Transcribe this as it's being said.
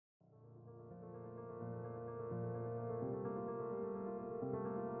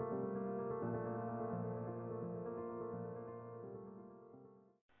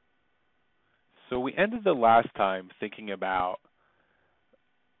So we ended the last time thinking about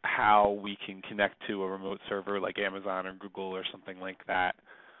how we can connect to a remote server like Amazon or Google or something like that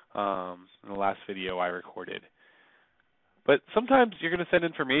in the last video I recorded. But sometimes you're going to send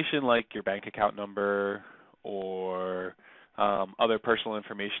information like your bank account number or other personal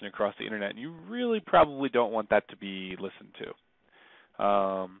information across the internet, and you really probably don't want that to be listened to.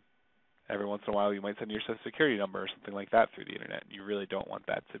 Every once in a while you might send your social security number or something like that through the internet, and you really don't want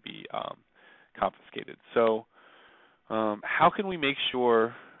that to be confiscated. So how can we make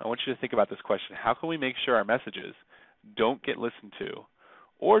sure, I want you to think about this question, how can we make sure our messages don't get listened to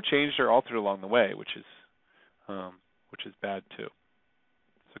or changed or altered along the way, which is bad too.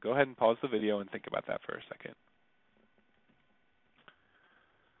 So go ahead and pause the video and think about that for a second.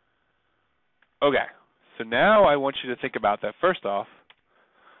 Okay, so now I want you to think about that. First off,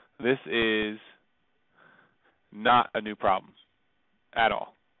 this is not a new problem at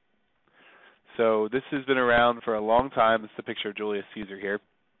all. So this has been around for a long time. It's the picture of Julius Caesar here.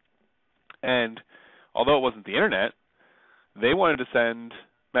 And although it wasn't the internet, they wanted to send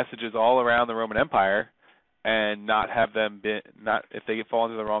messages all around the Roman Empire and not have them if they fall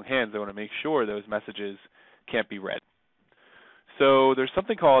into the wrong hands, they want to make sure those messages can't be read. So there's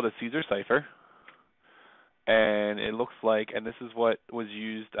something called a Caesar cipher, and it looks like, and this is what was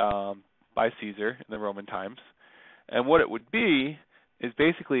used by Caesar in the Roman times. And what it would be is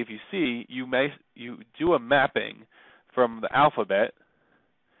basically, if you see, you do a mapping from the alphabet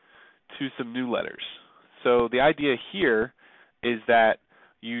to some new letters. So the idea here is that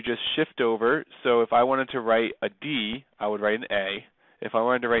you just shift over. So if I wanted to write a D, I would write an A. If I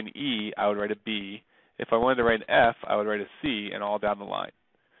wanted to write an E, I would write a B. If I wanted to write an F, I would write a C, and all down the line.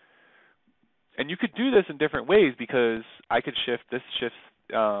 And you could do this in different ways, because I could shift, this shifts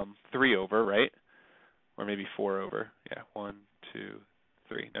 3 over, right? Or maybe 4 over. Yeah, 1, 2,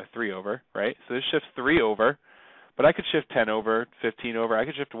 3. No, 3 over, right? So this shifts 3 over, but I could shift 10 over, 15 over. I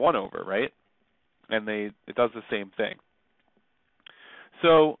could shift 1 over, right? And it does the same thing.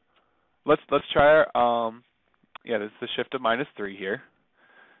 So let's try our this is the shift of -3 here.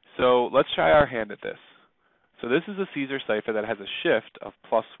 So let's try our hand at this. So this is a Caesar cipher that has a shift of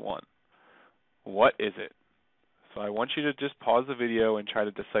 +1. What is it? So I want you to just pause the video and try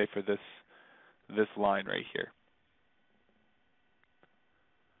to decipher this line right here.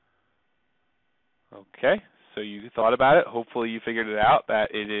 Okay, so you thought about it. Hopefully you figured it out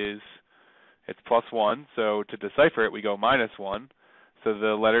that it's +1. So to decipher it, we go -1. So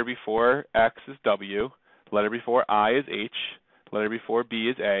the letter before X is W, the letter before I is H, the letter before B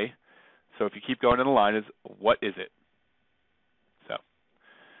is A. So if you keep going in the line, is what is it? So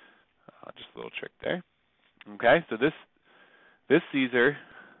just a little trick there. Okay, so this Caesar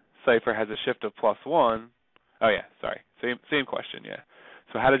cipher has a shift of +1. Oh yeah, sorry, same question, yeah.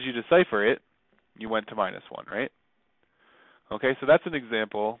 So how did you decipher it? You went to -1, right? Okay, so that's an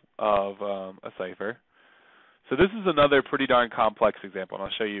example of a cipher. So this is another pretty darn complex example, and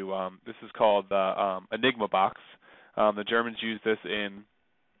I'll show you. This is called the Enigma box. The Germans used this in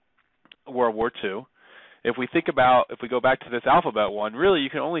World War II. If we go back to this alphabet one, really you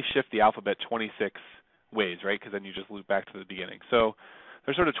can only shift the alphabet 26 ways, right? Because then you just loop back to the beginning. So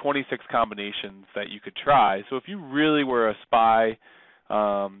there's sort of 26 combinations that you could try. So if you really were a spy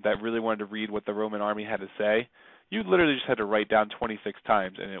that really wanted to read what the Roman army had to say, you literally just had to write down 26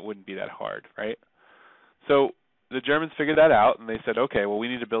 times, and it wouldn't be that hard, right? So the Germans figured that out, and they said, okay, well, we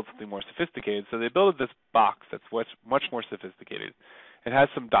need to build something more sophisticated. So they built this box that's much more sophisticated. It has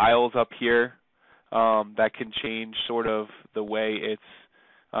some dials up here that can change sort of the way it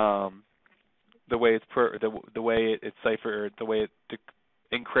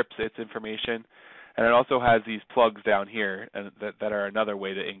encrypts its information, and it also has these plugs down here and that are another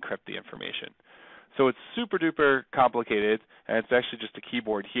way to encrypt the information. So it's super duper complicated, and it's actually just a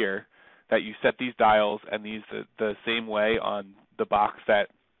keyboard here that you set these dials and these the same way on the box that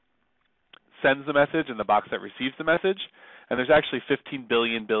sends the message and the box that receives the message. And there's actually 15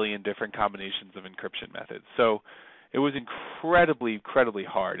 billion different combinations of encryption methods. So it was incredibly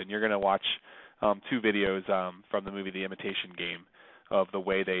hard. And you're going to watch 2 videos from the movie The Imitation Game of the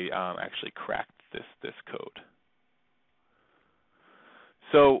way they actually cracked this code.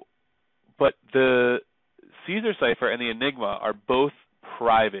 So, but the Caesar cipher and the Enigma are both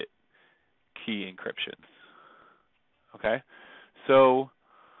private key encryptions. Okay? So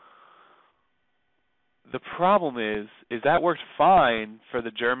the problem is that worked fine for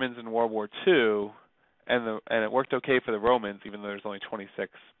the Germans in World War II, and it worked okay for the Romans, even though there's only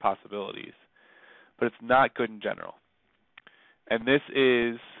 26 possibilities. But it's not good in general. And this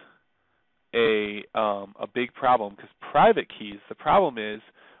is a big problem, because private keys, the problem is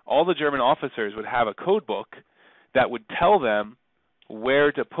all the German officers would have a code book that would tell them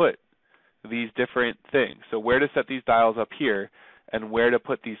where to put these different things. So where to set these dials up here and where to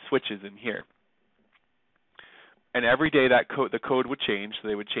put these switches in here. And every day the code would change, so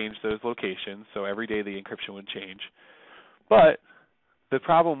they would change those locations, so every day the encryption would change. But the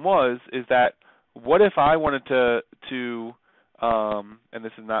problem is that what if I wanted to and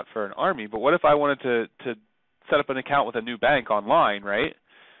this is not for an army, but what if I wanted to set up an account with a new bank online, right?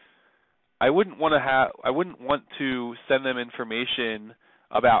 I wouldn't want to send them information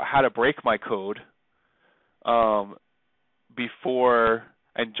about how to break my code before,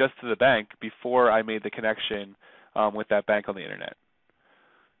 and just to the bank before I made the connection with that bank on the internet.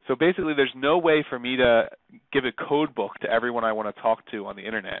 So basically there's no way for me to give a code book to everyone I want to talk to on the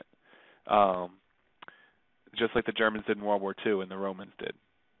internet, just like the Germans did in World War II and the Romans did.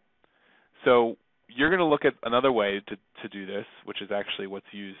 So you're going to look at another way to do this, which is actually what's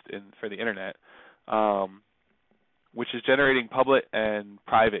used for the internet, which is generating public and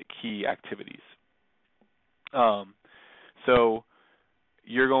private key activities. So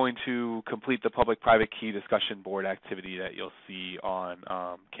you're going to complete the public-private key discussion board activity that you'll see on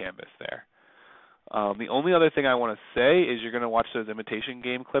Canvas there. The only other thing I want to say is you're going to watch those imitation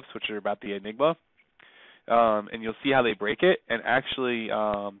game clips, which are about the Enigma, and you'll see how they break it. And actually,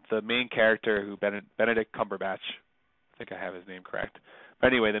 the main character, who Benedict Cumberbatch, I think I have his name correct. But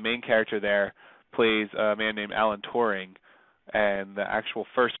anyway, the main character there plays a man named Alan Turing, and the actual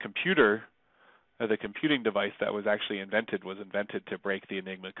first computer, the computing device that was actually invented, was invented to break the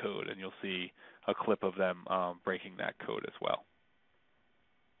Enigma code, and you'll see a clip of them breaking that code as well.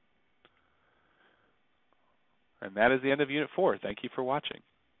 And that is the end of Unit 4. Thank you for watching.